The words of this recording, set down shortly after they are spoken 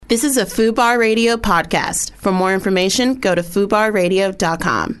This is a FUBAR Radio podcast. For more information, go to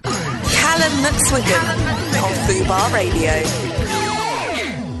FUBARradio.com. Callum McSwiggan on FUBAR Radio.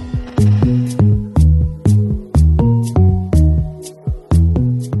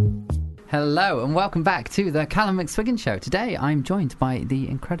 Hello and welcome back to the Callum McSwiggan Show. Today I'm joined by the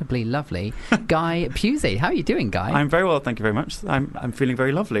incredibly lovely Guy Pusey. How are you doing, Guy? I'm very well, thank you very much. I'm feeling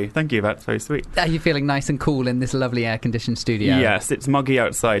very lovely. Thank you, that's very sweet. Are you feeling nice and cool in this lovely air-conditioned studio? Yes, it's muggy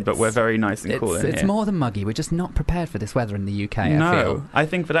outside, but we're very nice and cool in here. It's more than muggy. We're just not prepared for this weather in the UK, I feel. I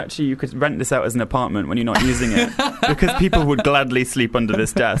think that actually you could rent this out as an apartment when you're not using it, because people would gladly sleep under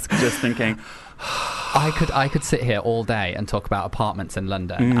this desk just thinking... I could sit here all day and talk about apartments in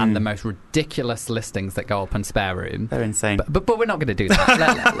London and the most ridiculous listings that go up on Spare Room. They're insane. But we're not going to do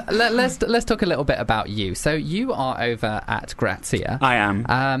that. Let's talk a little bit about you. So you are over at Grazia. I am.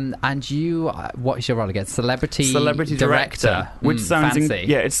 And you, what is your role again? Celebrity director. Which sounds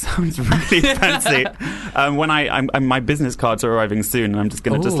fancy. It sounds really fancy. When my business cards are arriving soon, and I'm just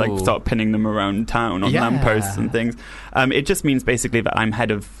going to start pinning them around town on lampposts and things. It just means basically that I'm head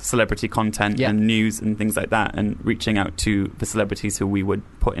of celebrity content and news and things like that, and reaching out to the celebrities who we would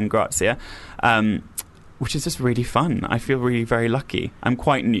put in Grazia, which is just really fun. I feel really very lucky. I'm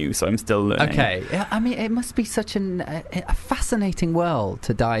quite new, so I'm still learning. Okay. I mean, it must be such a fascinating world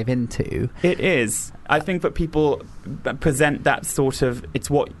to dive into. It is. I think that people present that sort of it's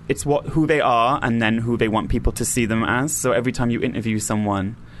what who they are, and then who they want people to see them as. So every time you interview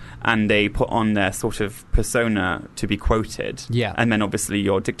someone and they put on their sort of persona to be quoted, and then obviously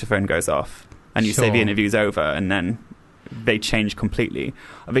your dictaphone goes off and you say the interview's over, and then they change completely.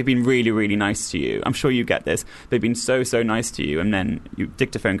 They've been really, really nice to you. I'm sure you get this. They've been so, so nice to you, and then your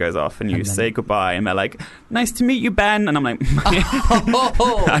dictaphone goes off and you say goodbye, and they're like, "Nice to meet you, Ben." And I'm like,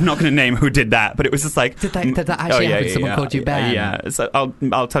 I'm not going to name who did that, but it was just like... Did that actually happen? Someone called you Ben? Yeah. So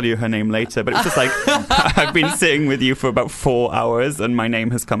I'll tell you her name later, but it's just like, I've been sitting with you for about 4 hours, and my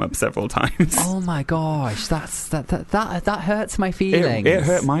name has come up several times. Oh my gosh, that hurts my feelings. It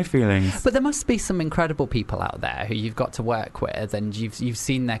hurt my feelings. But there must be some incredible people out there who you've got to work with, and you've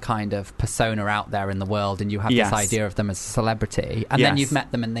seen their kind of persona out there in the world, and you have this idea of them as a celebrity, and then you've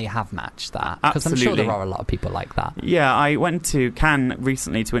met them and they have matched that. Because I'm sure there are a lot of people like that. Yeah, I went to Cannes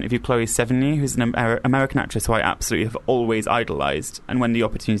recently to interview Chloe Sevigny, who's an American actress who I absolutely have always idolised, and when the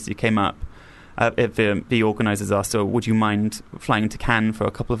opportunity came up, the organisers asked her, "Would you mind flying to Cannes for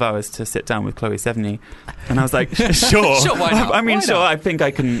a couple of hours to sit down with Chloe Sevigny?" And I was like, "Sure." Sure, why not? I mean, why not? I think I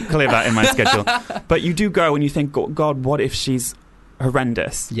can clear that in my schedule. But you do go and you think, God, what if she's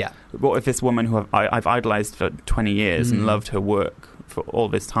horrendous? Yeah. What if this woman who I've idolised for 20 years and loved her work for all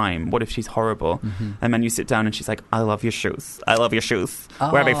this time, what if she's horrible? And then you sit down and she's like, "I love your shoes. I love your shoes.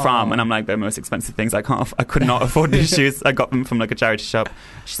 Where are they from?" And I'm like, "They're the most expensive things. I could not afford these shoes. I got them from like a charity shop."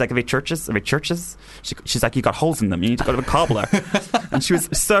 She's like, "Are they churches? Are they churches?" She's like, "You got holes in them. You need to go to a cobbler." And she was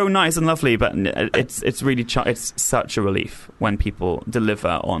so nice and lovely, but it's really it's such a relief when people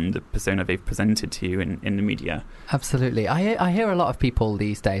deliver on the persona they've presented to you in the media. Absolutely. I hear a lot of people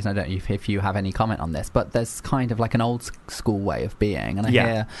these days, and I don't know if you have any comment on this, but there's kind of like an old school way of being. And I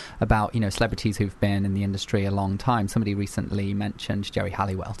hear about, celebrities who've been in the industry a long time. Somebody recently mentioned Jerry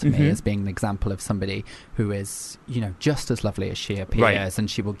Halliwell to me as being an example of somebody who is, just as lovely as she appears, and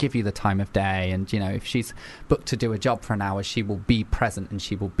she will give you the time of day. And, if she's booked to do a job for an hour, she will be present and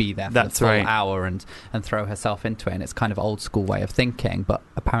she will be there for the full hour and throw herself into it. And it's kind of old school way of thinking, but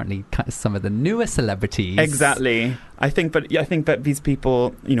apparently kind of some of the newer celebrities. Exactly. I think that these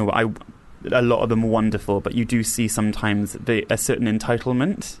people, a lot of them are wonderful, but you do see sometimes a certain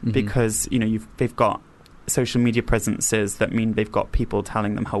entitlement because they've got social media presences that mean they've got people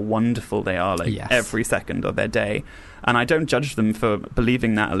telling them how wonderful they are every second of their day, and I don't judge them for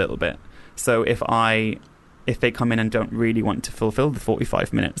believing that a little bit. So if they come in and don't really want to fulfill the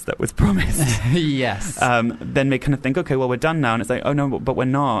 45 minutes that was promised, then they kind of think, okay, well, we're done now. And it's like, oh, no, but we're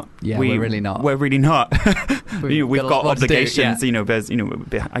not. Yeah, we're really not. We're really not. We've got obligations.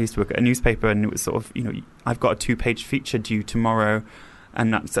 Yeah. I used to work at a newspaper, and it was sort of, I've got a 2-page feature due tomorrow,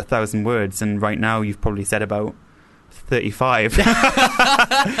 and that's 1,000 words. And right now you've probably said about 35. So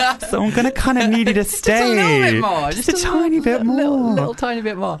I'm going to kind of need you to stay. Just a tiny bit more. Little tiny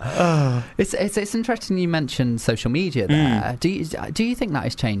bit more. It's interesting you mentioned social media there. Do you think that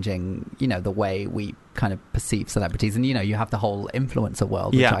is changing, the way we kind of perceive celebrities? And, you have the whole influencer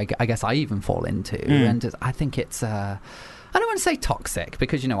world, which I guess I even fall into. And I think it's... I don't want to say toxic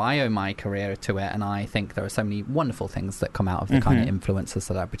because, I owe my career to it, and I think there are so many wonderful things that come out of the kind of influencer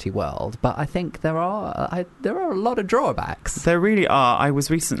celebrity world. But I think there are a lot of drawbacks. There really are. I was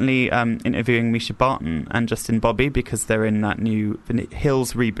recently interviewing Misha Barton and Justin Bobby because they're in that new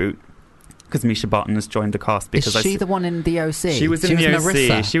Hills reboot. Because Misha Barton has joined the cast. Because Is she the one in the OC? She was in the OC.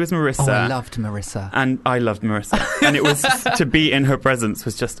 Marissa. She was Marissa. Oh, I loved Marissa. And I loved Marissa. And it was to be in her presence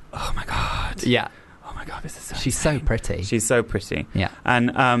was just, oh my God. Yeah. Oh my God, this is so She's insane. so pretty. She's so pretty. Yeah.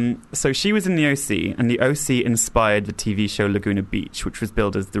 And so she was in the OC, and the OC inspired the TV show Laguna Beach, which was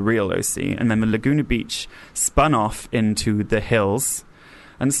billed as the real OC. And then the Laguna Beach spun off into The Hills.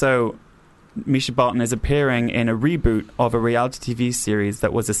 And so Misha Barton is appearing in a reboot of a reality TV series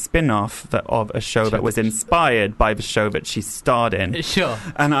that was a spin-off of a show that was inspired by the show that she starred in. Sure.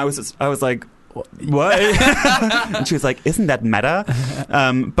 And I was like, what? And she was like, isn't that meta?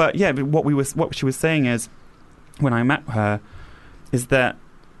 But yeah, what she was saying is, when I met her, is that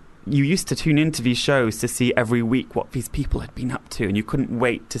you used to tune into these shows to see every week what these people had been up to, and you couldn't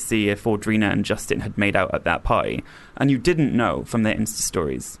wait to see if Audrina and Justin had made out at that party. And you didn't know from their Insta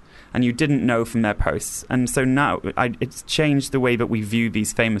stories. And you didn't know from their posts. And so now it's changed the way that we view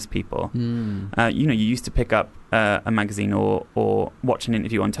these famous people. You used to pick up a magazine or watch an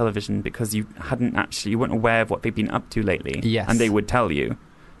interview on television because you weren't aware of what they've been up to lately. Yes. And they would tell you.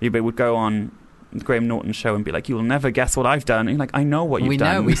 They would go on the Graham Norton show and be like, you'll never guess what I've done. And you're like, I know what you've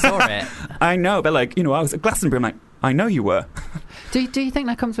done. We know, we saw it. I know, but I was at Glastonbury, I'm like, I know you were. Do you think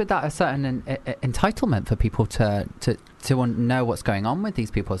that comes with that a certain entitlement for people to know what's going on with these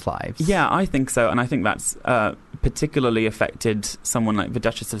people's lives? Yeah, I think so, and I think that's particularly affected someone like the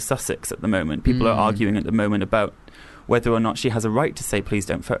Duchess of Sussex at the moment. People are arguing at the moment about whether or not she has a right to say, please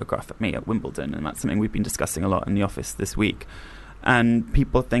don't photograph me at Wimbledon, and that's something we've been discussing a lot in the office this week. And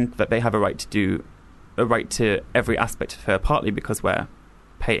people think that they have a right to every aspect of her, partly because we're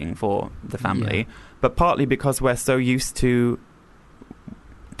paying for the family, but partly because we're so used to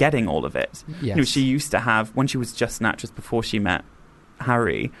getting all of it. Yes. She used to have, when she was just an actress before she met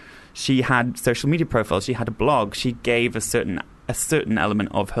Harry, she had social media profiles, she had a blog, she gave a certain element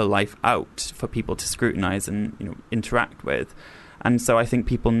of her life out for people to scrutinize and interact with. And so I think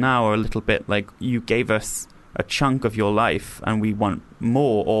people now are a little bit like, you gave us a chunk of your life and we want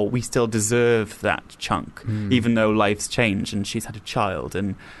more, or we still deserve that chunk, even though life's change and she's had a child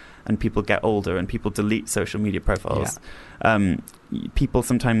and people get older and people delete social media profiles. People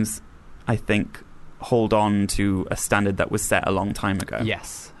sometimes, I think, hold on to a standard that was set a long time ago.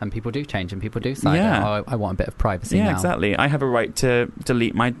 Yes, and people do change and people do say, I want a bit of privacy now. Yeah, exactly. I have a right to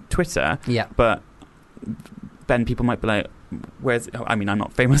delete my Twitter, but then people might be like, I'm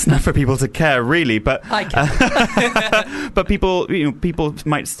not famous enough for people to care, really, but I can. but people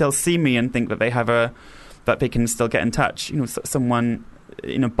might still see me and think that that they can still get in touch. Someone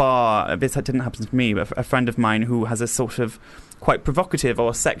in a bar, this didn't happen to me, but a friend of mine who has a sort of quite provocative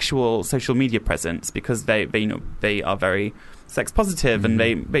or sexual social media presence because they are very sex positive and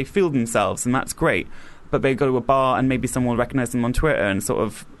they feel themselves, and that's great. But they go to a bar and maybe someone will recognize them on Twitter and sort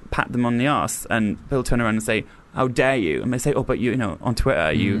of pat them on the arse, and they'll turn around and say, how dare you? And they say, oh, but on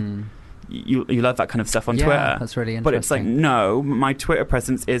Twitter you love that kind of stuff on Twitter. That's really interesting. But it's like, no, my Twitter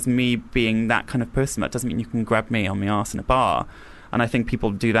presence is me being that kind of person. That doesn't mean you can grab me on the arse in a bar. And I think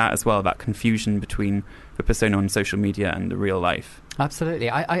people do that as well, that confusion between the persona on social media and the real life. Absolutely.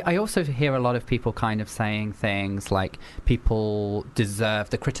 I also hear a lot of people kind of saying things like people deserve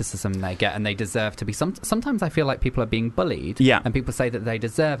the criticism they get and they deserve to be... Sometimes I feel like people are being bullied. Yeah. And people say that they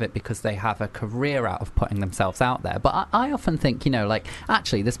deserve it because they have a career out of putting themselves out there. But I often think,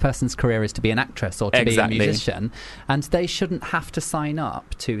 actually this person's career is to be an actress or to be a musician, and they shouldn't have to sign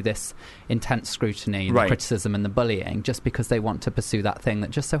up to this intense scrutiny, the criticism and the bullying just because they want to pursue that thing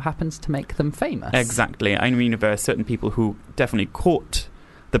that just so happens to make them famous. Exactly. I mean, there are certain people who definitely caught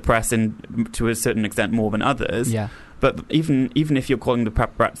the press to a certain extent more than others. Yeah. But even if you're calling the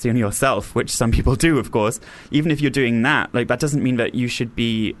paparazzi on yourself, which some people do, of course, even if you're doing that, that doesn't mean that you should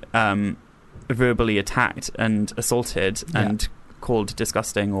be verbally attacked and assaulted and called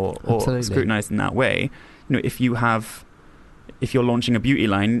disgusting or scrutinized in that way. If you're launching a beauty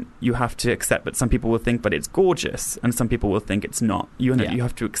line, you have to accept that some people will think that it's gorgeous and some people will think it's not. You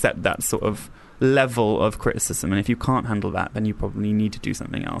have to accept that sort of level of criticism, and if you can't handle that, then you probably need to do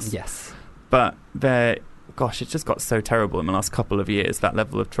something else. Yes. But it just got so terrible in the last couple of years, that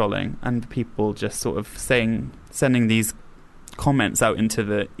level of trolling, and people just sort of sending these comments out into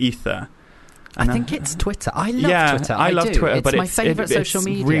the ether. And I think it's Twitter. I love Twitter. I love Twitter, it's but my favourite social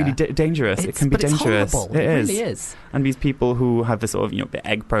media. It's really dangerous. It can be dangerous. It's horrible. It really is. And these people who have the sort of the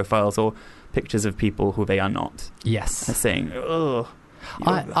egg profiles, or pictures of people who they are not. Yes. Saying, ugh.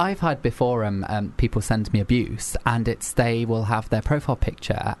 I've had before people send me abuse, and they will have their profile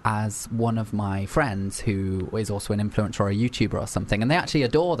picture as one of my friends who is also an influencer or a YouTuber or something, and they actually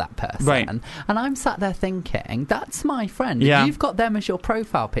adore that person. Right. And I'm sat there thinking, that's my friend. Yeah. If you've got them as your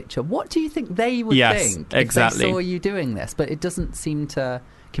profile picture, what do you think they would think exactly. if they saw you doing this? But it doesn't seem to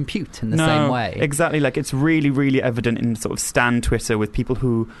compute in the same way. Exactly. Like, it's really, really evident in sort of stan Twitter with people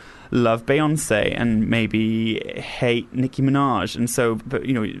who love Beyonce and maybe hate Nicki Minaj, and so, but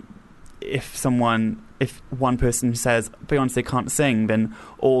you know, if one person says Beyonce can't sing, then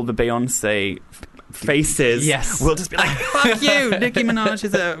all the Beyonce faces will just be like, fuck you, Nicki Minaj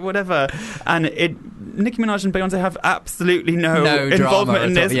is a whatever. And Nicki Minaj and Beyonce have absolutely no involvement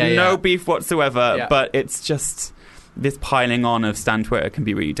in this, no beef whatsoever, but it's just this piling on of stan Twitter can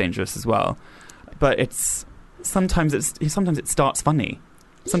be really dangerous as well. But sometimes it starts funny.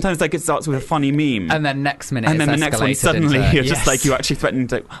 Sometimes, like, it starts with a funny meme, and then next minute, and then the next one suddenly you're just like, you actually threatening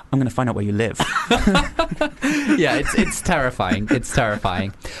to, I'm going to find out where you live. Yeah, it's terrifying. It's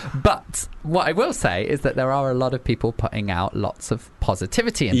terrifying. But what I will say is that there are a lot of people putting out lots of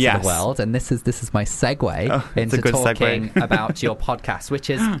positivity into the world, and this is my segue into talking about your podcast,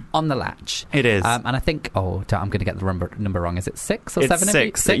 which is On the Latch. It is, and I think I'm going to get the number wrong. Is it 6 or 7? It's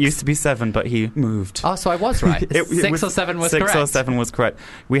 6. It used to be 7, but he moved. Oh, so I was right. 6 or 7 was correct. 6 or 7 was correct.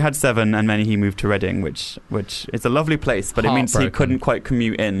 We had 7, and then he moved to Reading, which is a lovely place, but it means he couldn't quite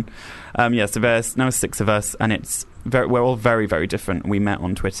commute in. So there's now 6 of us, and we're all very, very different. We met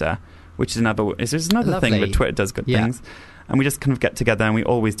on Twitter, which is another thing that Twitter does good things. And we just kind of get together, and we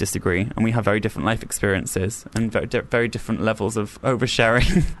always disagree, and we have very different life experiences and very, very different levels of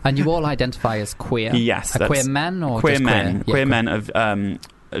oversharing. And you all identify as queer? Yes. Queer men or queer just men? Queer men of...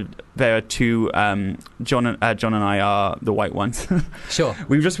 there are 2. John and I are the white ones. Sure.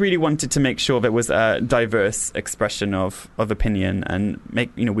 We just really wanted to make sure there was a diverse expression of opinion, and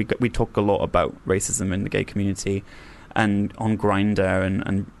we talk a lot about racism in the gay community, and on Grindr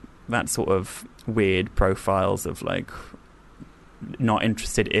and that sort of weird profiles of like not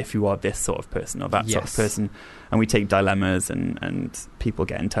interested if you are this sort of person or that sort of person. And we take dilemmas, and people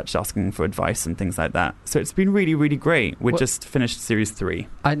get in touch asking for advice and things like that. So it's been really, really great. We just finished series 3.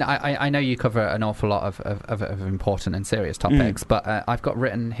 I know you cover an awful lot of important and serious topics, but I've got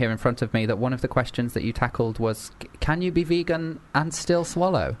written here in front of me that one of the questions that you tackled was, can you be vegan and still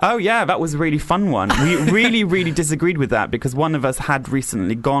swallow? Oh yeah, that was a really fun one. We really, really disagreed with that, because one of us had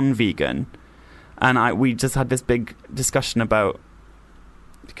recently gone vegan, and we just had this big discussion about,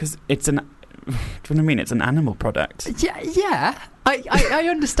 because it's do you know what I mean? It's an animal product. Yeah. I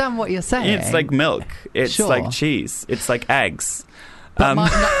understand what you're saying. It's like milk. It's like cheese. It's like eggs. But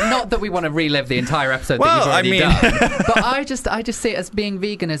not that we want to relive the entire episode that you've already done. But I just see it as being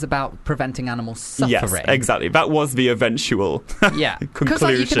vegan is about preventing animal suffering. Yes, exactly. That was the eventual conclusion.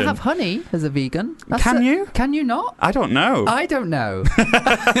 Because you can have honey as a vegan. Can you? Can you not? I don't know.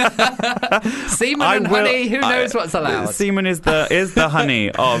 Semen and honey, who knows what's allowed? Semen is the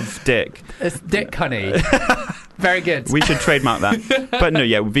honey of Dick. It's Dick honey. Very good. We should trademark that. But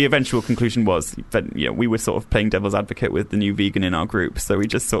no, the eventual conclusion was that we were sort of playing devil's advocate with the new vegan in our group, so we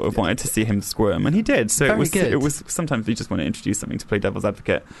just sort of wanted to see him squirm, and he did. So it was sometimes we just want to introduce something to play devil's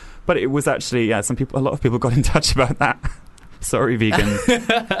advocate. But it was actually a lot of people got in touch about that. Sorry, vegans.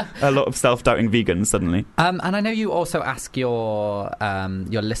 A lot of self-doubting vegans suddenly. And I know you also ask your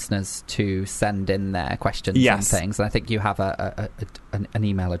listeners to send in their questions and things. And I think you have an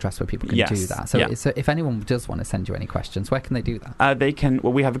email address where people can do that. So if anyone does want to send you any questions, where can they do that? They can.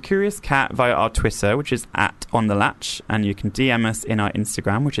 Well, we have a Curious Cat via our Twitter, which is @OnTheLatch, and you can DM us in our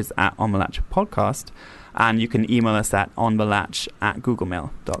Instagram, which is @OnTheLatchPodcast. And you can email us at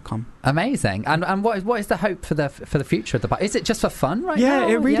onthelatch@googlemail.com. Amazing. And what is the hope for the future of the podcast? Is it just for fun now? Yeah,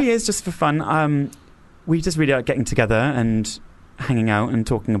 it really is just for fun. We just really like getting together and hanging out and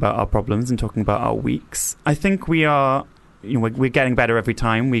talking about our problems and talking about our weeks. I think we are, we're getting better every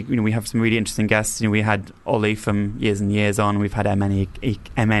time. We have some really interesting guests. We had Ollie from Years and Years on. We've had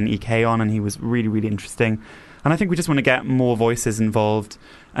MNEK on, and he was really, really interesting. And I think we just want to get more voices involved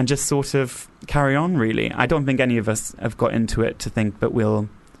and just sort of carry on, really. I don't think any of us have got into it to think that we'll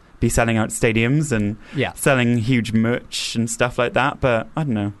be selling out stadiums and selling huge merch and stuff like that. But I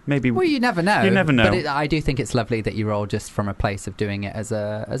don't know. Maybe. Well, you never know. You never know. But I do think it's lovely that you're all just from a place of doing it as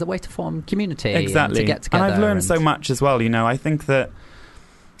a way to form community. Exactly. And to get together. And I've learned so much as well. I think that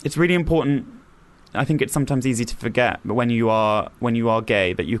it's really important. I think it's sometimes easy to forget, but when you are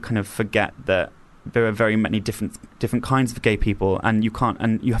gay, that you kind of forget that there are very many different kinds of gay people, and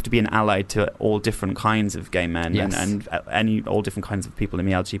you have to be an ally to all different kinds of gay men and all different kinds of people in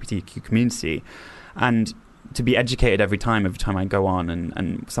the LGBTQ community. And to be educated every time I go on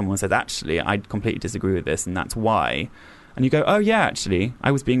and someone says, actually, I completely disagree with this, and that's why. And you go, oh, yeah, actually,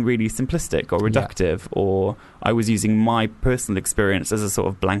 I was being really simplistic or reductive, or I was using my personal experience as a sort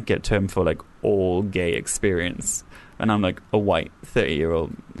of blanket term for, like, all gay experience. And I'm, like, a white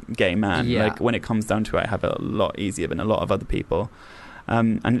 30-year-old gay man. Yeah. Like, when it comes down to it, I have it a lot easier than a lot of other people.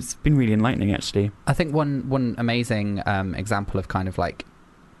 And it's been really enlightening, actually. I think one amazing example of kind of, like,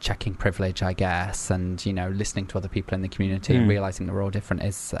 checking privilege, I guess, and, you know, listening to other people in the community and realising that we're all different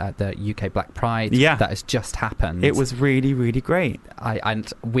is the UK Black Pride that has just happened. It was really, really great.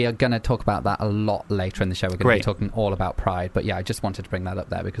 And we are going to talk about that a lot later in the show. We're going to be talking all about Pride, but yeah, I just wanted to bring that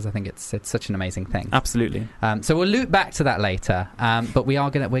up there because I think it's such an amazing thing. Absolutely. So we'll loop back to that later, but we're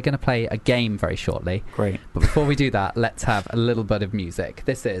going to play a game very shortly. Great. But before we do that, let's have a little bit of music.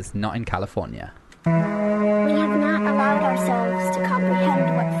 This is Not in California. We have not allowed ourselves to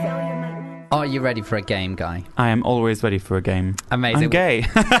comprehend what failure might mean. Are you ready for a game, Guy? I am always ready for a game. Amazing. I'm gay.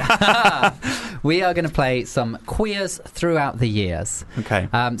 We are going to play some queers throughout the years. Okay.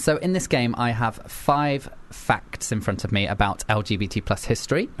 So in this game, I have 5 facts in front of me about LGBT plus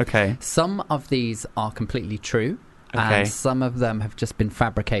history. Okay. Some of these are completely true. Okay. And some of them have just been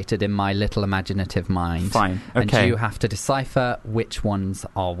fabricated in my little imaginative mind. Fine. Okay. And you have to decipher which ones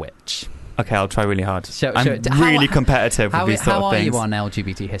are which. Okay, I'll try really hard. I'm really competitive with these sort of things. How are you on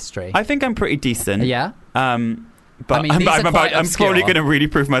LGBT history? I think I'm pretty decent. Yeah? But I mean, I'm probably going to really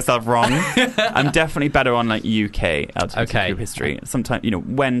prove myself wrong. I'm definitely better on, like, UK LGBTQ history. Sometimes, you know,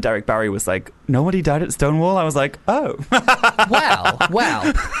 when Derek Barry was like, nobody died at Stonewall, I was like, oh.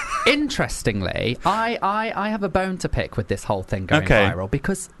 well, interestingly, I have a bone to pick with this whole thing going viral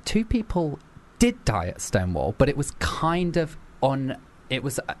because 2 people did die at Stonewall, but it was kind of on... It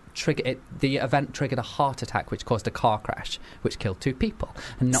was the event triggered a heart attack, which caused a car crash, which killed 2 people,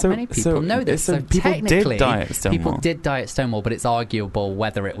 and not many people know this. So technically, people did die at Stonewall, but it's arguable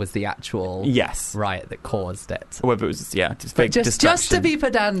whether it was the actual riot that caused it, or whether it was just fake distraction. Just to be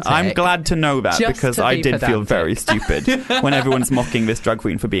pedantic, I'm glad to know that because I did feel very stupid when everyone's mocking this drag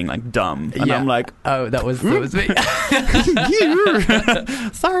queen for being, like, dumb, and I'm like, oh, that was me.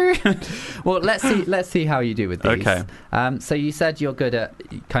 Sorry. Well, let's see how you do with these. Okay. So you said you're good at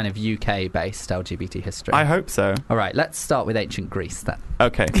kind of UK-based LGBT history. I hope so. All right, let's start with ancient Greece then.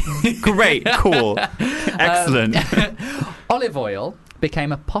 Okay. Great. Cool. Excellent. Olive oil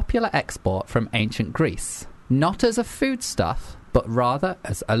became a popular export from ancient Greece, not as a foodstuff, but rather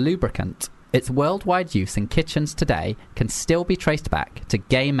as a lubricant. Its worldwide use in kitchens today can still be traced back to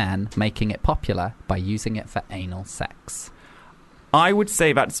gay men making it popular by using it for anal sex. I would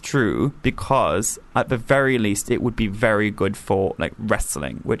say that's true because, at the very least, it would be very good for, like,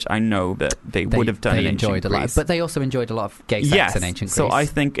 wrestling, which I know that they would have done in ancient Greece. But they also enjoyed a lot of gay sex in ancient Greece. So I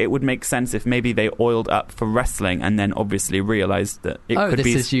think it would make sense if maybe they oiled up for wrestling and then obviously realised that it could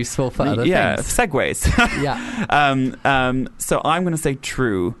be... this is useful for other things. Yeah, segues. Yeah. So I'm going to say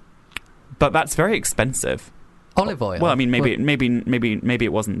true, but that's very expensive. Olive oil. Well, I mean, maybe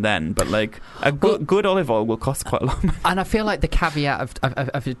it wasn't then, but, like, a good olive oil will cost quite a lot. And I feel like the caveat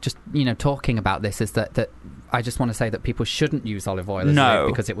of just, you know, talking about this is that I just want to say that people shouldn't use olive oil as lube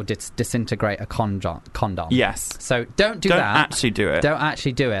because it would disintegrate a condom. Yes. So don't that. Don't actually do it. Don't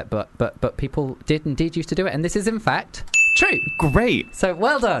actually do it. But people did indeed used to do it, and this is in fact true. Great. So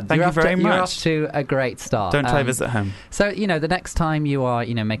well done. Thank you very much. You're off to a great start. Don't try this at home. So, you know, the next time you are,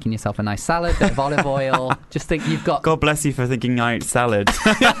 you know, making yourself a nice salad, bit of olive oil, just think you've got... God bless you for thinking I eat salad.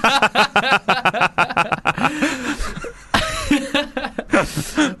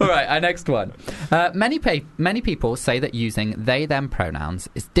 All right, our next one. Many people say that using they-them pronouns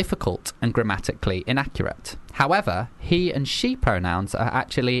is difficult and grammatically inaccurate. However, he and she pronouns are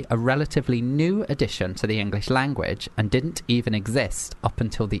actually a relatively new addition to the English language and didn't even exist up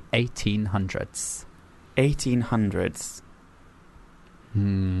until the 1800s. 1800s.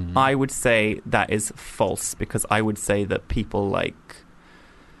 I would say that is false because I would say that people like...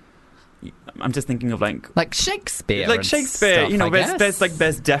 I'm just thinking of like Shakespeare, stuff, you know.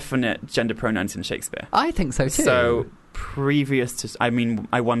 There's definite gender pronouns in Shakespeare. I think so too. So previous to, I mean,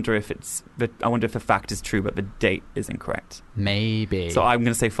 I wonder if the fact is true, but the date is incorrect. Maybe. So I'm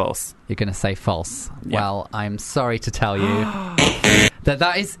going to say false. You're going to say false. Yeah. Well, I'm sorry to tell you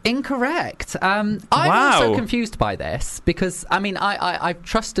That is incorrect. I'm also confused by this because, I mean, I've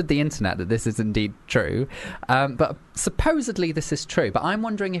trusted the internet that this is indeed true, but supposedly this is true. But I'm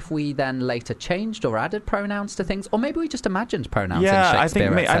wondering if we then later changed or added pronouns to things, or maybe we just imagined pronouns in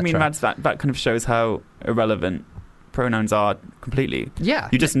Shakespeare, I mean, that kind of shows how irrelevant pronouns are completely. Yeah.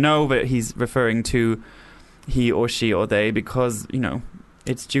 You just know that he's referring to he or she or they because, you know,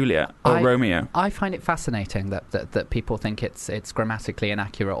 it's Juliet or Romeo. I find it fascinating that people think it's grammatically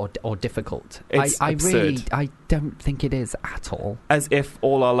inaccurate or difficult. It's absurd. I don't think it is at all. As if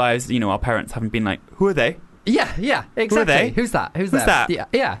all our lives, you know, our parents haven't been like, who are they? Yeah, exactly. Who are they? Who's that? Who's that?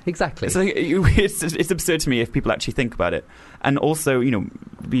 Yeah, exactly. So it's absurd to me if people actually think about it. And also, you know,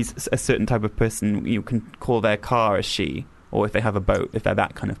 a certain type of person, you can call their car a she, or if they have a boat, if they're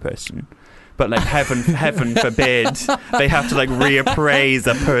that kind of person. But like heaven forbid, they have to like reappraise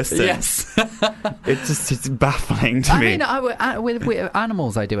a person. Yes, it's baffling to me. I mean, with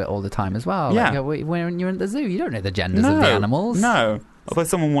animals, I do it all the time as well. Yeah, like, when you're in the zoo, you don't know the genders of the animals. No. Although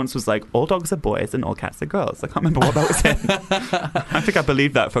someone once was like, all dogs are boys and all cats are girls. I can't remember what that was in. I think I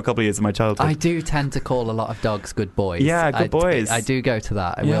believed that for a couple of years of my childhood. I do tend to call a lot of dogs good boys. Yeah, good boys. I do go to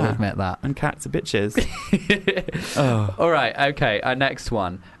that. I will admit that. And cats are bitches. All right. Okay. Our next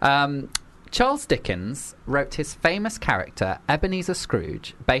one. Charles Dickens wrote his famous character Ebenezer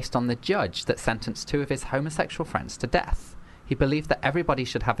Scrooge based on the judge that sentenced two of his homosexual friends to death. He believed that everybody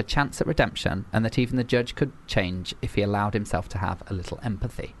should have a chance at redemption and that even the judge could change if he allowed himself to have a little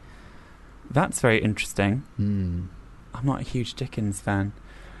empathy. That's very interesting. I'm not a huge Dickens fan.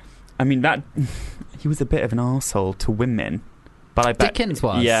 I mean, he was a bit of an arsehole to women. But I bet Dickens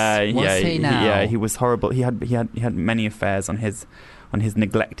was. Was he now? Yeah, he was horrible. He had many affairs on his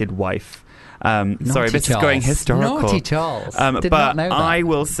neglected wife. Sorry, this is going historical. Naughty Charles. But not know that. I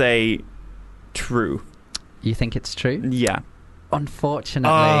will say true. You think it's true? Yeah.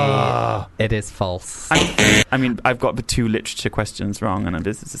 Unfortunately, it is false. I mean, I've got the two literature questions wrong, and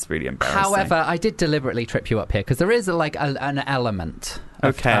this is just really embarrassing. However, I did deliberately trip you up here because there is an element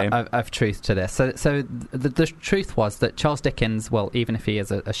of truth to this. So the truth was that Charles Dickens, well, even if he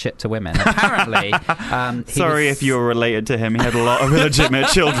is a shit to women, apparently... Sorry if you're related to him. He had a lot of illegitimate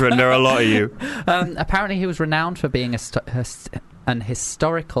children. There are a lot of you. Apparently, he was renowned for being an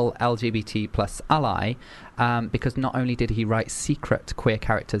historical LGBT plus ally, because not only did he write secret queer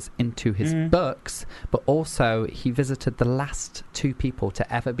characters into his books, but also he visited the last two people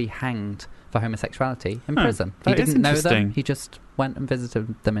to ever be hanged for homosexuality in prison. He didn't know them. He just went and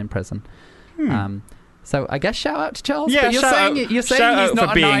visited them in prison. So I guess shout out to Charles. Yeah, but you're saying he's out not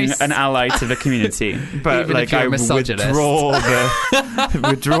for being an ally to the community. But even like, if you're I a misogynist.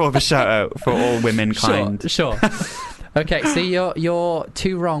 withdraw the shout out for all womankind. Sure. Okay, so you're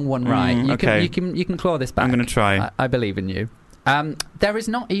two wrong, one right. You can claw this back. I'm going to try. I believe in you. There is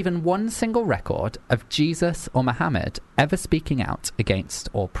not even one single record of Jesus or Muhammad ever speaking out against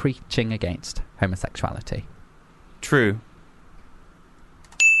or preaching against homosexuality. True.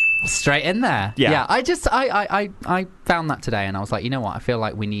 Straight in there. Yeah. I found that today, and I was like, you know what? I feel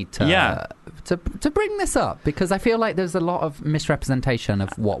like we need to bring this up because I feel like there's a lot of misrepresentation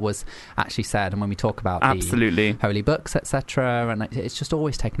of what was actually said, and when we talk about the holy books, etc., and it's just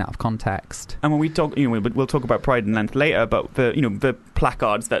always taken out of context. And when we talk, we'll talk about Pride and Lent later, but the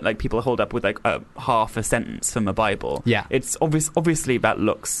placards that like people hold up with like half a sentence from a Bible. Yeah, it's obviously that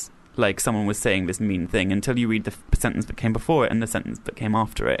looks like someone was saying this mean thing until you read the sentence that came before it and the sentence that came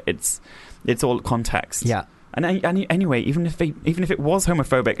after it. It's all context. Yeah. And anyway, even if it was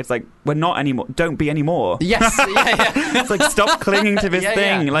homophobic, it's like, we're not anymore. Don't be anymore. Yes. Yeah. It's like, stop clinging to this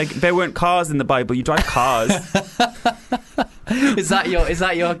thing. Yeah. Like, there weren't cars in the Bible. You drive cars. Is that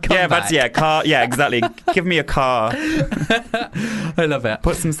your comeback? Car. Yeah, exactly. Give me a car. I love it.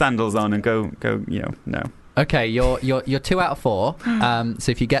 Put some sandals on and go. No. Okay, you're 2 out of 4.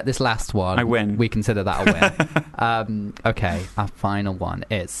 So if you get this last one, I win. We consider that a win. Okay, our final one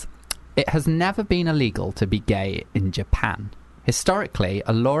is: it has never been illegal to be gay in Japan. Historically,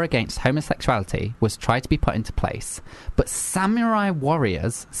 a law against homosexuality was tried to be put into place, but samurai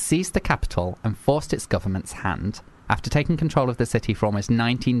warriors seized the capital and forced its government's hand. After taking control of the city for almost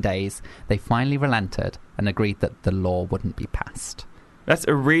 19 days, they finally relented and agreed that the law wouldn't be passed. That's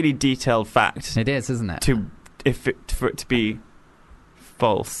a really detailed fact. It is, isn't it? For it to be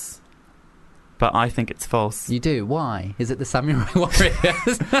false. But I think it's false. You do? Why? Is it the samurai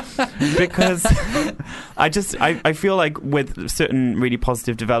warriors? Because I feel like with certain really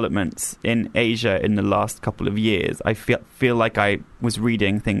positive developments in Asia in the last couple of years, I feel like I was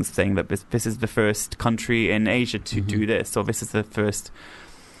reading things saying that this is the first country in Asia to do this, or this is the first.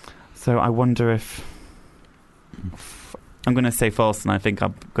 So I wonder if I'm going to say false, and I think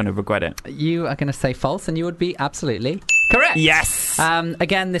I'm going to regret it. You are going to say false, and you would be absolutely correct. Yes!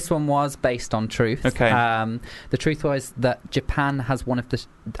 Again, this one was based on truth. Okay. The truth was that Japan has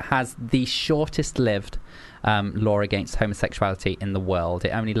the shortest lived law against homosexuality in the world. It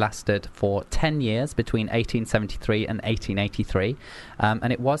only lasted for 10 years between 1873 and 1883.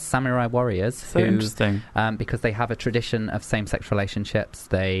 And it was samurai warriors So interesting. because they have a tradition of same-sex relationships,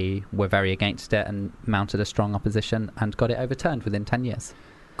 they were very against it and mounted a strong opposition and got it overturned within 10 years.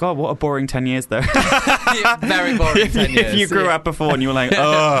 God, what a boring 10 years, though. Very boring 10 years. If you grew up before and you were like,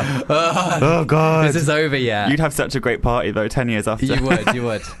 oh, God. This is over, yeah. You'd have such a great party, though, 10 years after. You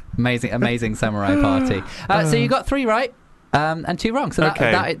would. Amazing samurai party. So you got 3 right and 2 wrong. So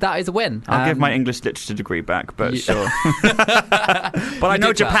that is a win. I'll give my English literature degree back, but sure. But I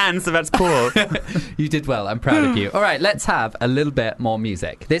know Japan, so that's cool. You did well. I'm proud of you. All right, let's have a little bit more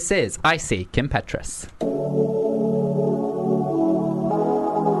music. This is Icy Kim Petras.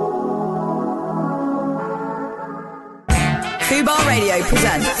 Fubar Radio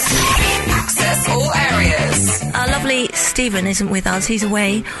presents Access All Areas. Our lovely Stephen isn't with us, he's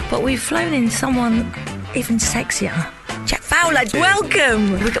away, but we've flown in someone even sexier. Jack Fowler,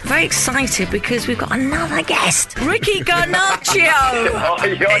 welcome! We got very excited because we've got another guest, Ricky Garnaccio. Oh,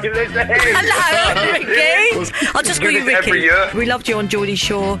 you're listening. Hello, Ricky. I'll just call you Ricky. Every year. We loved you on Geordie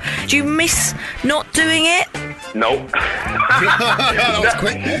Shore. Do you miss not doing it? No. That was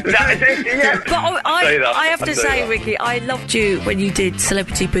quick. But I have to say, Ricky, I loved you when you did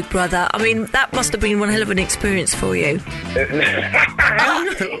Celebrity Big Brother. I mean, that must have been one hell of an experience for you.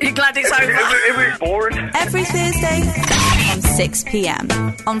 You're glad it's over? It was boring. Every Thursday from 6 p.m.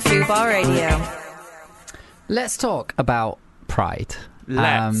 on Fubar Radio. Let's talk about Pride.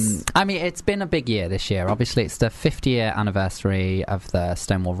 Let's. I mean, it's been a big year this year. Obviously, it's the 50-year anniversary of the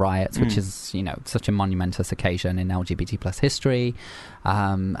Stonewall riots, which is, such a monumentous occasion in LGBT plus history.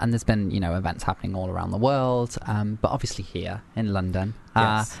 And there's been, events happening all around the world. But obviously here in London,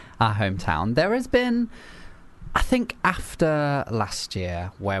 Yes. our hometown, there has been, I think, after last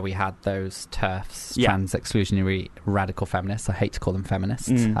year, where we had those TERFs, trans exclusionary radical feminists, I hate to call them feminists,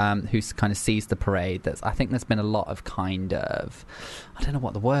 who kind of seized the parade. I think there's been a lot of kind of, I don't know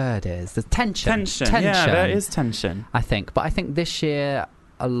what the word is. There's tension. Yeah, there is tension. I think. But I think this year,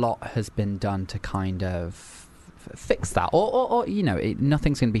 a lot has been done to kind of fix that. Or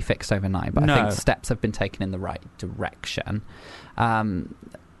nothing's going to be fixed overnight. But I think steps have been taken in the right direction.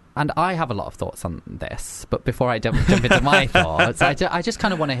 And I have a lot of thoughts on this, but before I jump into my thoughts, I just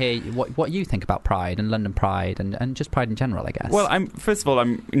kind of want to hear what you think about Pride and London Pride and just Pride in general, I guess. Well, first of all,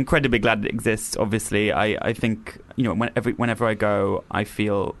 I'm incredibly glad it exists, obviously. I think, whenever I go, I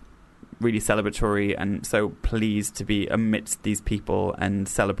feel really celebratory and so pleased to be amidst these people and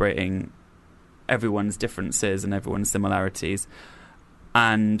celebrating everyone's differences and everyone's similarities.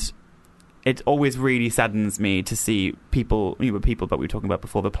 And it always really saddens me to see people that we were talking about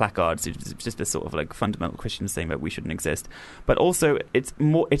before, the placards. It's just this sort of like fundamental Christian saying that we shouldn't exist. But also, it's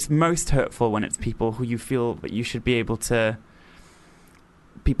most hurtful when it's people who you feel that you should be able to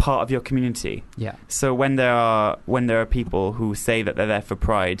be part of your community. Yeah. So when there are people who say that they're there for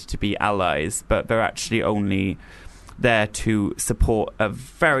Pride to be allies, but they're actually only there to support a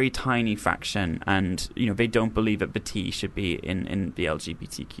very tiny fraction, and they don't believe that the T should be in the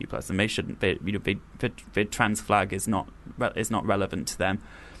LGBTQ plus, and they shouldn't. The trans flag is not relevant to them.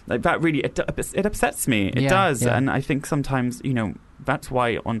 Like that really it upsets me. It does, and I think sometimes that's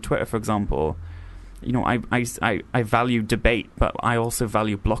why on Twitter, for example, I value debate, but I also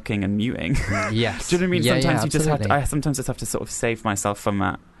value blocking and muting. Yes. Do you know what I mean? Sometimes I sometimes just have to sort of save myself from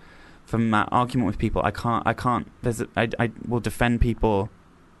that argument with people. I can't. I will defend people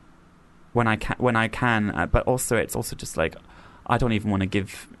when I can, but also it's also just like I don't even want to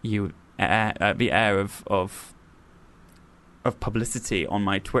give you the air of publicity on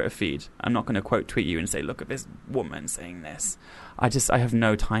my Twitter feed. I'm not going to quote tweet you and say, look at this woman saying this. I have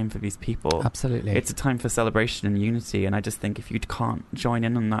no time for these people. Absolutely. It's a time for celebration and unity, and I just think if you can't join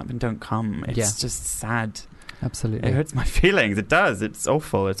in on that, then don't come. It's just sad. Absolutely. It hurts my feelings. It does. It's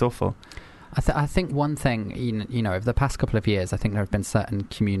awful. It's awful. I think one thing, over the past couple of years, I think there have been certain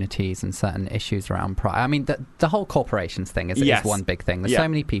communities and certain issues around Pride. I mean, the whole corporations thing is one big thing. There's so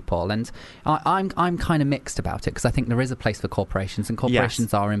many people, and I'm kind of mixed about it because I think there is a place for corporations, and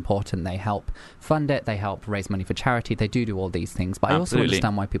corporations are important. They help fund it. They help raise money for charity. They do all these things. But I also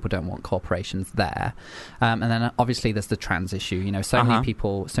understand why people don't want corporations there. And then obviously there's the trans issue. So many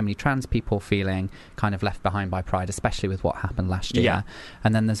people, so many trans people feeling kind of left behind by Pride, especially with what happened last year.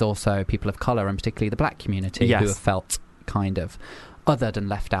 And then there's also people of colour, and particularly the black community, who have felt kind of othered and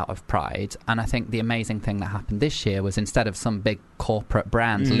left out of Pride. And I think the amazing thing that happened this year was instead of some big corporate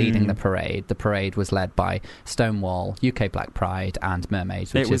brand leading the parade was led by Stonewall, UK Black Pride, and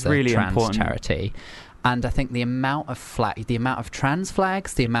Mermaids, which is a really trans important charity. And I think the amount of trans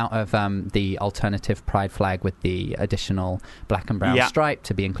flags, the amount of the alternative pride flag with the additional black and brown stripe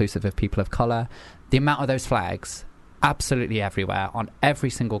to be inclusive of people of colour, the amount of those flags absolutely everywhere, on every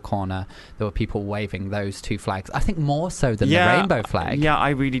single corner, there were people waving those two flags. I think more so than the rainbow flag. Yeah, I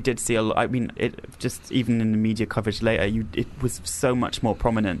really did see a lot. I mean, it just even in the media coverage later, it was so much more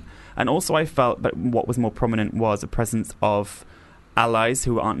prominent. And also I felt that what was more prominent was a presence of allies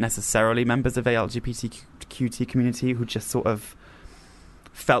who aren't necessarily members of the LGBTQT community, who just sort of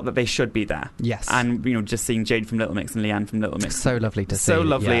felt that they should be there. Yes. And, just seeing Jade from Little Mix and Leanne from Little Mix. So lovely to see. So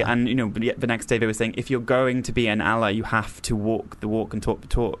lovely. Yeah. And, the next day they were saying, if you're going to be an ally, you have to walk the walk and talk the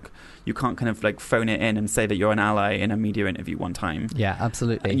talk. You can't kind of phone it in and say that you're an ally in a media interview one time. Yeah,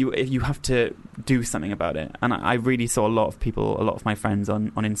 absolutely. You have to do something about it. And I really saw a lot of my friends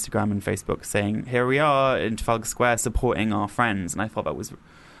on Instagram and Facebook saying, here we are in Trafalgar Square supporting our friends. And I thought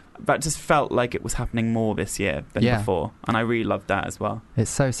that just felt like it was happening more this year than before. And I really loved that as well. It's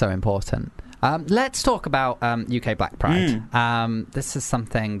so, so important. Let's talk about UK Black Pride. This is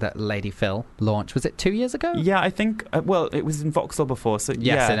something that Lady Phil launched. Was it 2 years ago? Yeah, I think, it was in Vauxhall before. So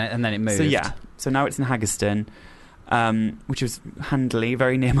yes, and then it moved. So now it's in Haggerston, which was handily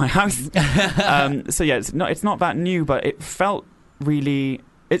very near my house. It's not that new, but it felt really...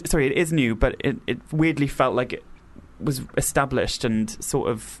 it is new, but it weirdly felt like it was established and sort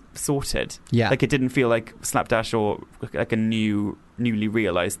of sorted. Yeah. Like it didn't feel like slapdash or like a newly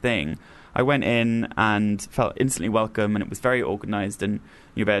realised thing. I went in and felt instantly welcome, and it was very organised, and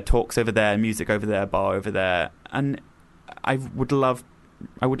there are talks over there, music over there, bar over there, and I would love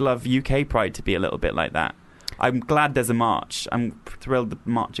UK Pride to be a little bit like that. I'm glad there's a march. I'm thrilled the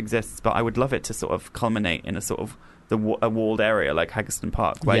march exists, but I would love it to sort of culminate in a sort of a walled area like Haggerston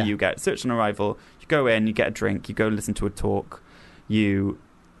Park, where you get search and arrival, you go in, you get a drink, you go listen to a talk, you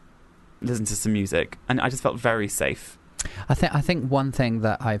listen to some music, and I just felt very safe. I think one thing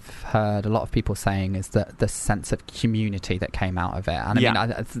that I've heard a lot of people saying is that the sense of community that came out of it, and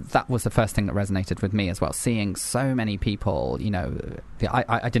that was the first thing that resonated with me as well. Seeing so many people,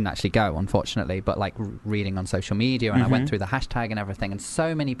 I didn't actually go, unfortunately, but reading on social media, and I went through the hashtag and everything, and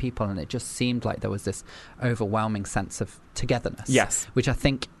so many people, and it just seemed like there was this overwhelming sense of togetherness. Yes, which I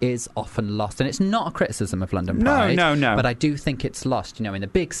think is often lost, and it's not a criticism of London Pride. No. But I do think it's lost. In a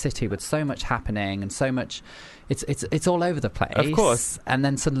big city with so much happening and so much. It's all over the place. Of course. And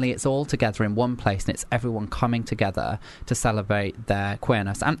then suddenly it's all together in one place, and it's everyone coming together to celebrate their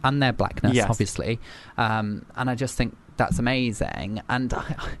queerness and their blackness, obviously. And I just think that's amazing. And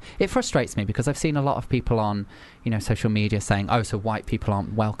it frustrates me because I've seen a lot of people on, social media saying, oh, so white people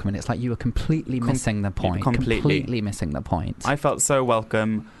aren't welcome. And it's like you are completely missing the point. Completely missing the point. I felt so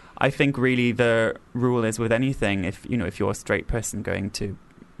welcome. I think really the rule is with anything, if you're a straight person going to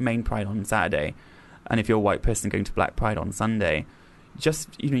Main Pride on Saturday, and if you're a white person going to Black Pride on Sunday, just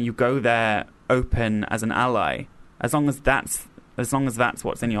you go there open as an ally. As long as that's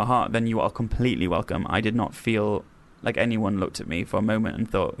what's in your heart, then you are completely welcome. I did not feel like anyone looked at me for a moment and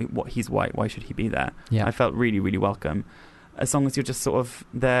thought, "What? He's white. Why should he be there?" Yeah. I felt really, really welcome. As long as you're just sort of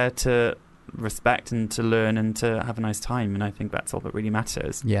there to respect and to learn and to have a nice time, and I think that's all that really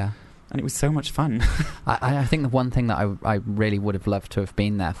matters. Yeah. And it was so much fun. I think the one thing that I really would have loved to have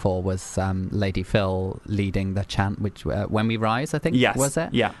been there for was Lady Phil leading the chant, which When We Rise, I think, was it?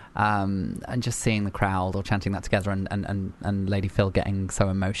 Yeah. And just seeing the crowd all chanting that together, and Lady Phil getting so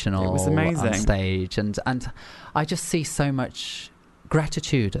emotional. It was amazing. On stage. And I just see so much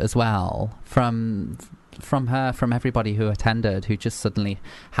gratitude as well from her, from everybody who attended, who just suddenly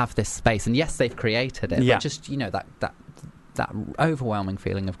have this space. And yes, they've created it, but just, that overwhelming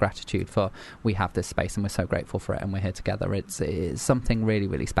feeling of gratitude for we have this space and we're so grateful for it and we're here together. It's something really,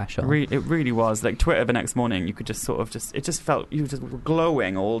 really special. It really was. Like Twitter the next morning, you could just sort of it just felt you just were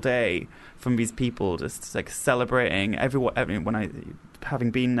glowing all day from these people just like celebrating everyone. When I, having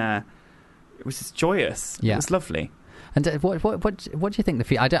been there, it was just joyous. Yeah. It was lovely. And what do you think the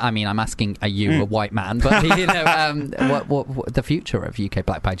future? I'm asking you, a white man, but what the future of UK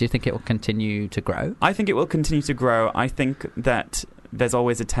Black Pride? Do you think it will continue to grow? I think it will continue to grow. I think that there's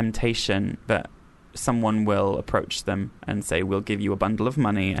always a temptation that someone will approach them and say, "We'll give you a bundle of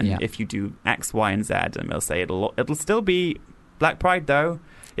money, and if you do X, Y, and Z," and they'll say it'll still be Black Pride though.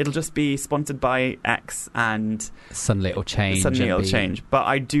 It'll just be sponsored by X, and suddenly it'll change. But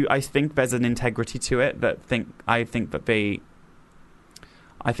I think there's an integrity to it. I think that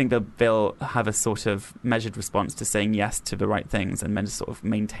I think they'll have a sort of measured response to saying yes to the right things and then sort of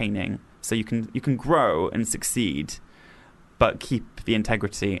maintaining. So you can grow and succeed, but keep the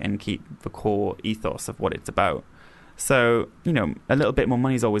integrity and keep the core ethos of what it's about. So, a little bit more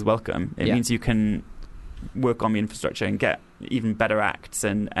money is always welcome. It means you can work on the infrastructure and get even better acts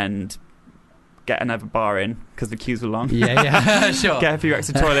and get another bar in because the queues were long. Yeah, sure. Get a few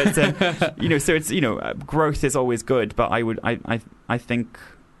extra toilets, and so it's growth is always good. But I think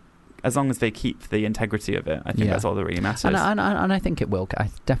as long as they keep the integrity of it, I think that's all that really matters. And I think it will.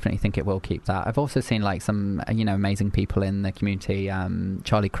 I definitely think it will keep that. I've also seen like some amazing people in the community.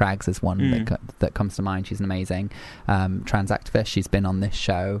 Charlie Craggs is one that comes to mind. She's an amazing trans activist. She's been on this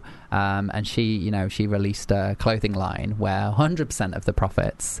show, and she released a clothing line where 100% of the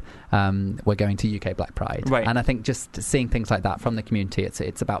profits were going to UK Black Pride. Right. And I think just seeing things like that from the community,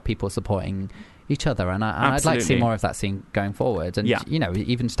 it's about people supporting each other, and I'd like to see more of that scene going forward, and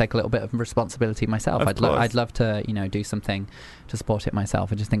even to take a little bit of responsibility myself. I'd love to do something to support it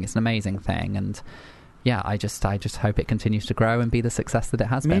myself. I just think it's an amazing thing, and I just hope it continues to grow and be the success that it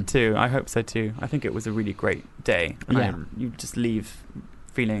has been. Me too. I hope so too. I think it was a really great day, and you just leave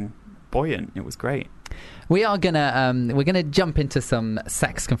feeling buoyant. It was great. We are gonna jump into some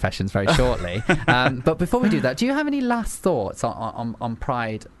sex confessions very shortly, but before we do that, do you have any last thoughts on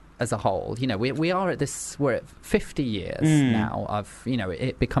Pride as a whole? We are we're at 50 years now of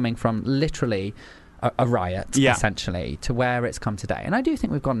it becoming from literally a riot essentially to where it's come today, and I do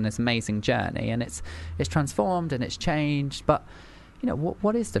think we've gone on this amazing journey, and it's transformed and it's changed. But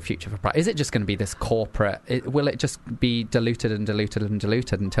what is the future for Pride? Is it just going to be this corporate? Will it just be diluted and diluted and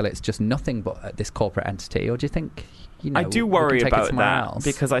diluted until it's just nothing but this corporate entity, or do you think I do worry about that else?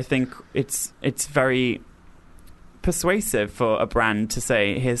 Because I think it's very persuasive for a brand to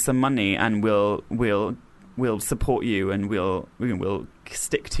say, here's some money and we'll support you and we'll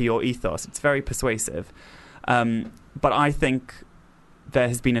stick to your ethos. It's very persuasive, but I think there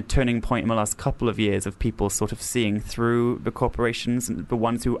has been a turning point in the last couple of years of people sort of seeing through the corporations, and the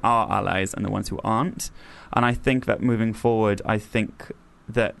ones who are allies and the ones who aren't. And I think that moving forward, I think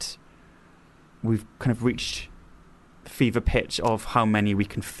that we've kind of reached fever pitch of how many we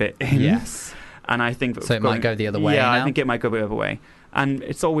can fit in. Yes. And I think that so it might go the other way. Yeah, now? I think it might go the other way. And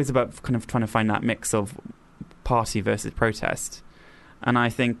it's always about kind of trying to find that mix of party versus protest. And I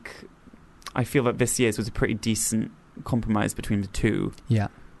feel that this year's was a pretty decent compromise between the two. Yeah,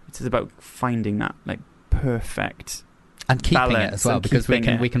 it's about finding that perfect and keeping it as well, because we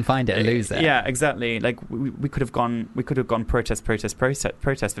can find it and lose it. Yeah, exactly. Like we could have gone protest for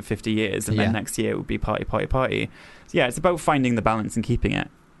 50 years, and then next year it would be party. So yeah, it's about finding the balance and keeping it,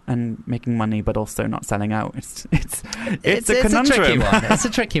 and making money, but also not selling out. It's a conundrum. A tricky one. It's a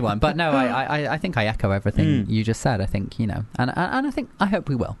tricky one. But no, I think I echo everything you just said. I think and I hope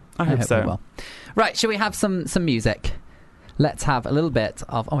we will. I hope so. We will. Right, shall we have some music? Let's have a little bit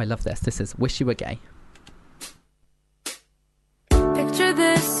of. Oh, I love this. This is "Wish You Were Gay." Picture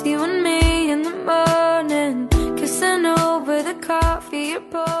this, you and me in the morning, kissing over the coffee you're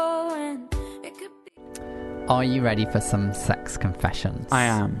pouring. Are you ready for some sex confessions? I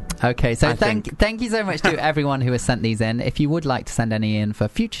am. Okay, so thank you so much to everyone who has sent these in. If you would like to send any in for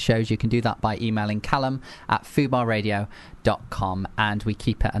future shows, you can do that by emailing callum@fubarradio.com, and we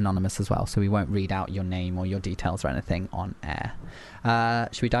keep it anonymous as well, so we won't read out your name or your details or anything on air.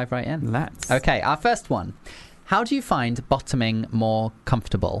 Should we dive right in? Let's. Okay, our first one. How do you find bottoming more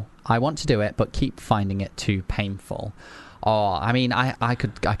comfortable? I want to do it, but keep finding it too painful. Oh, I mean, I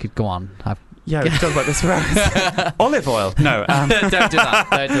could go on. Yeah, we've talked about this for hours. Olive oil. No. Don't do that.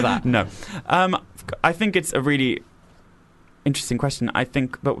 Don't do that. No. I think it's a really interesting question. I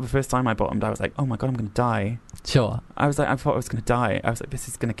think that the first time I bottomed, I was like, oh my God, I'm going to die. Sure. I thought I was going to die. I was like, this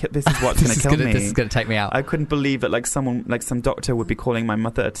is what's going to kill me. This is going to take me out. I couldn't believe that some doctor would be calling my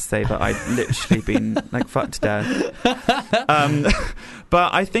mother to say that I'd literally been fucked to death.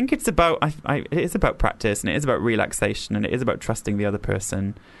 But I think it's about, it is about practice, and it is about relaxation, and it is about trusting the other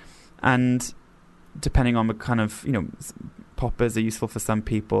person. And depending on the kind of, poppers are useful for some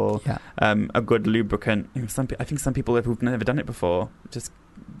people. Yeah. A good lubricant. I think some people who've never done it before just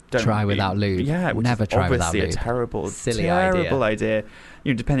don't try without lube. Yeah, which never is try without lube. Terrible idea.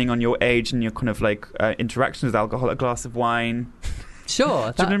 Depending on your age and your kind of interaction with alcohol, a glass of wine.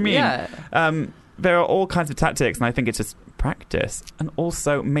 Sure. Do you know what I mean? Yeah. There are all kinds of tactics, and I think it's just practice, and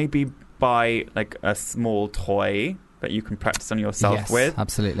also maybe buy a small toy that you can practice on yourself with.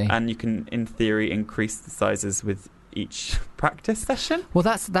 Absolutely. And you can, in theory, increase the sizes with each practice session. Well,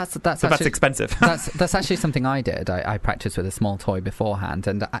 that's So that's expensive. that's actually something I did. I practiced with a small toy beforehand,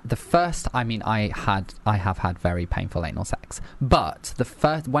 and the first, I mean, I have had very painful anal sex, but the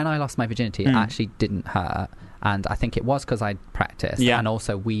first, when I lost my virginity, it actually didn't hurt. And I think it was because I'd practiced. Yeah. And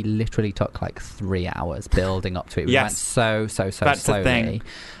also we literally took like 3 hours building up to it. We Yes. went so That's slowly. the thing.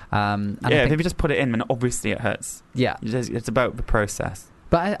 And I Yeah, think, if you just put it in, then obviously it hurts. yeah. It's about the process.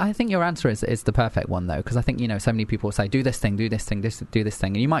 But I think your answer is the perfect one, though, because I think, you know, so many people say, do this thing, do this thing, do this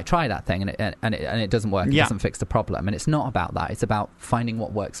thing. And you might try that thing and it doesn't work. It Yeah. doesn't fix the problem. And it's not about that. It's about finding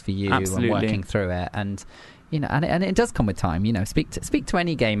what works for you Absolutely. and working through it. And, you know, and it does come with time. You know, speak to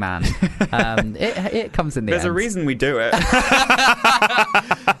any gay man. It comes in the There's end. a reason we do it.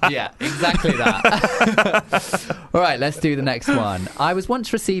 Yeah, exactly that. All right, let's do the next one. I was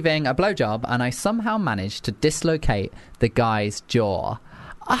once receiving a blowjob and I somehow managed to dislocate the guy's jaw.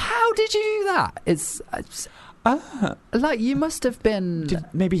 How did you do that? It's like, you must have been...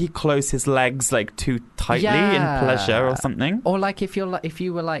 Maybe he closed his legs like too tightly Yeah. in pleasure or something. Or like if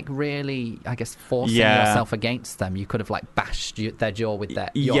you were like really, I guess, forcing Yeah. yourself against them, you could have like bashed their jaw with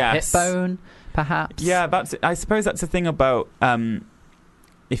your Yes. hip bone, perhaps. Yeah, I suppose that's the thing about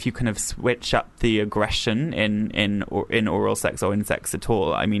if you kind of switch up the aggression in oral sex or in sex at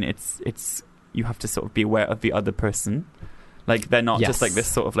all. I mean, it's you have to sort of be aware of the other person. Like, they're not just like this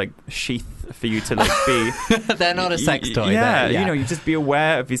sort of like sheath for you to like be. They're not a sex toy. Yeah, yeah, you know, you just be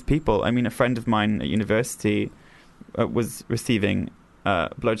aware of these people. I mean, a friend of mine at university was receiving a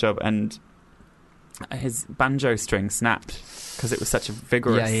blowjob and his banjo string snapped because it was such a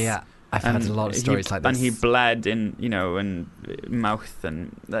vigorous. Yeah. I've had a lot of stories like this. And he bled in, you know, and mouth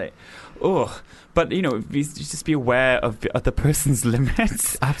and like, but you know, you just be aware of the other person's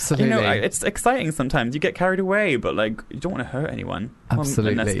limits. Absolutely. You know, it's exciting sometimes. You get carried away, but like, you don't want to hurt anyone.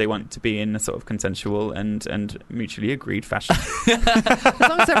 Absolutely. Unless they want to be in a sort of consensual and mutually agreed fashion. As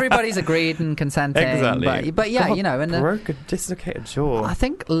long as everybody's agreed and consenting. Exactly. But yeah, God, you know, and broke a dislocated jaw. I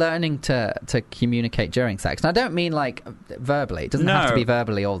think learning to communicate during sex, and I don't mean like verbally, it doesn't have to be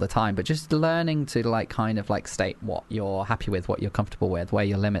verbally all the time, but just learning to like kind of like state what you're happy with, what you're comfortable with, where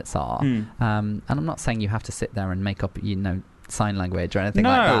your limits are. And I'm not saying you have to sit there and make up, you know, sign language or anything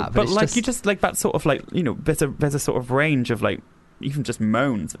like that. But like, you just like that sort of like, you know, there's a sort of range of like, even just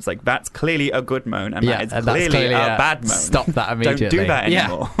moans. It's like, that's clearly a good moan, and that is clearly a bad moan. Stop that immediately. Don't do that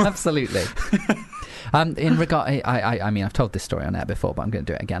anymore. Yeah, absolutely. In regard, I mean, I've told this story on air before, but I'm going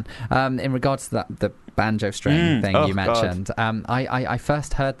to do it again. In regards to the banjo string thing you mentioned, I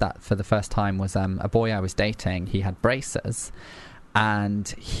first heard that for the first time was a boy I was dating. He had braces, and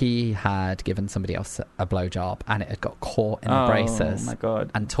he had given somebody else a blowjob, and it had got caught in the braces. Oh my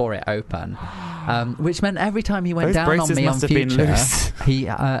God. And tore it open, which meant every time he went Those down on braces me must on have been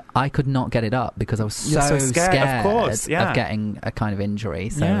Future, I could not get it up because I was so scared of course, of getting a kind of injury.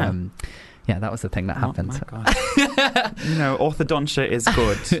 So yeah, that was the thing that happened. Oh my God. You know, orthodontia is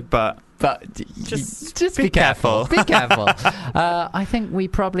good, but just be careful. Be careful. I think we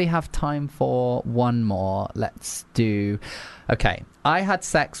probably have time for one more. Let's do... Okay, I had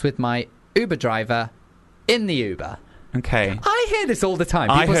sex with my Uber driver in the Uber. Okay. I hear this all the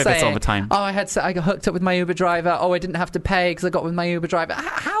time. I People hear this saying, all the time. Oh, I got hooked up with my Uber driver. Oh, I didn't have to pay because I got with my Uber driver.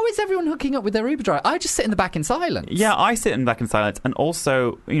 How is everyone hooking up with their Uber driver? I just sit in the back in silence. Yeah, I sit in the back in silence, and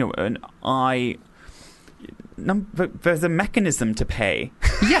also, you know, there's a mechanism to pay.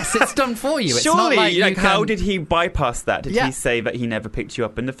 Yes, it's done for you. It's Surely, not like how did he bypass that? Did he say that he never picked you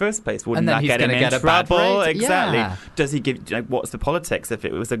up in the first place? Wouldn't that get him in trouble? Exactly. Yeah. Does he give? Like, what's the politics? If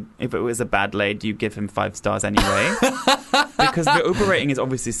it was a bad lay, do you give him 5 stars anyway? Because the Uber rating is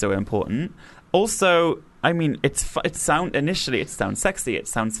obviously so important. Also, I mean, it sounds sexy, it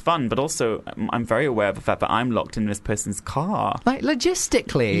sounds fun, but also I'm very aware of the fact that I'm locked in this person's car. Like,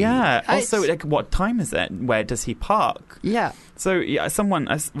 logistically. Yeah. Also, like, what time is it? Where does he park? Yeah. So, yeah, someone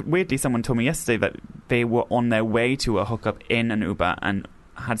told me yesterday that they were on their way to a hookup in an Uber and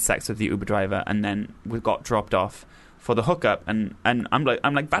had sex with the Uber driver, and then got dropped off for the hookup. And I'm like,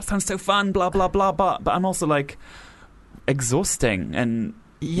 that sounds so fun, blah blah blah. But I'm also like, exhausting. And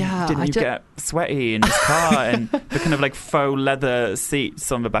yeah, didn't you get sweaty in his car and the kind of like faux leather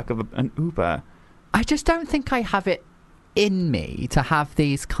seats on the back of an Uber? I just don't think I have it in me to have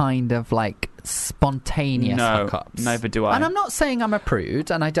these kind of like spontaneous hookups. Neither do I. And I'm not saying I'm a prude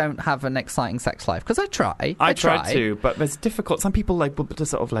and I don't have an exciting sex life, because I try. I try to, but there's difficult. Some people like will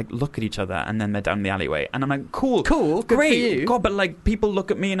just sort of like look at each other and then they're down the alleyway, and I'm like, cool, good great, for you. God, but like people look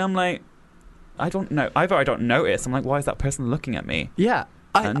at me and I'm like, I don't know. Either I don't notice. I'm like, why is that person looking at me? Yeah.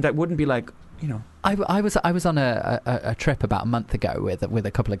 And that wouldn't be like, I was on a trip about a month ago with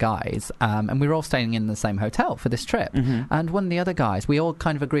a couple of guys, and we were all staying in the same hotel for this trip. And one of the other guys, we all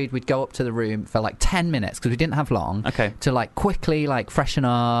kind of agreed we'd go up to the room for like 10 minutes because we didn't have long. Okay. To like quickly like freshen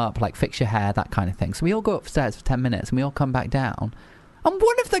up, like fix your hair, that kind of thing. So we all go upstairs for 10 minutes and we all come back down. And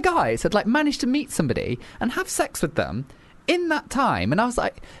one of the guys had like managed to meet somebody and have sex with them in that time, and I was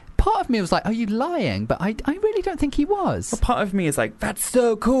like. Part of me was like, are you lying? But I really don't think he was. Well, part of me is like, that's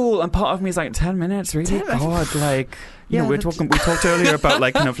so cool. And part of me is like, 10 minutes? Really? God, like, we talked earlier about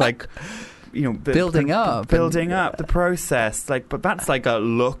like, kind of like, building up the process. Like, but that's like a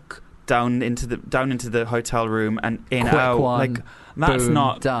look down into the hotel room and in out. Like, that's boom,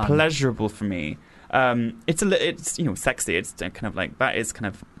 not done. Pleasurable for me. It's sexy. It's kind of like, that is kind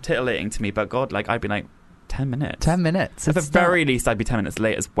of titillating to me. But God, like, I'd be like, 10 minutes. 10 minutes. At the very least, I'd be 10 minutes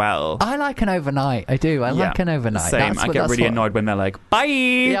late as well. I like an overnight. I do. I like an overnight. Same. I get really annoyed when they're like, bye.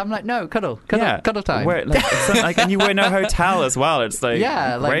 Yeah, I'm like, no, cuddle time. And you were in a hotel as well. It's like,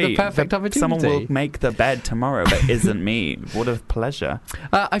 like the perfect opportunity. Someone will make the bed tomorrow that isn't me. What a pleasure.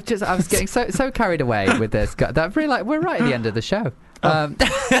 I was getting so carried away with this. That really, like, we're right at the end of the show.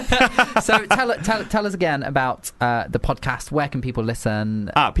 So tell us again about the podcast. Where can people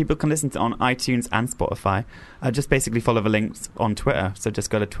listen? People can listen to on iTunes and Spotify. Just basically follow the links on Twitter. So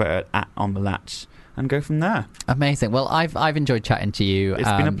just go to Twitter @OnTheLatch and go from there. Amazing. Well, I've enjoyed chatting to you.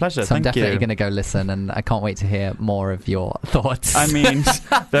 It's been a pleasure. So I'm Thank you. definitely going to go listen, and I can't wait to hear more of your thoughts. I mean,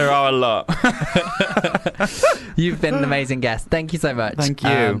 there are a lot. You've been an amazing guest. Thank you so much. Thank you.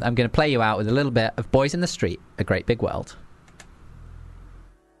 I'm going to play you out with a little bit of Boys in the Street, A Great Big World.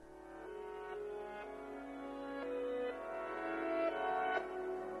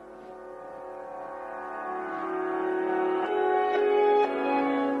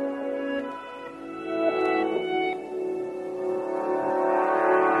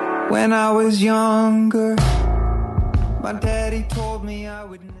 When I was younger, my daddy told me I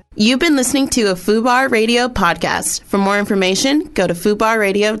would... You've been listening to a FUBAR Radio podcast. For more information, go to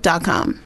FUBARradio.com.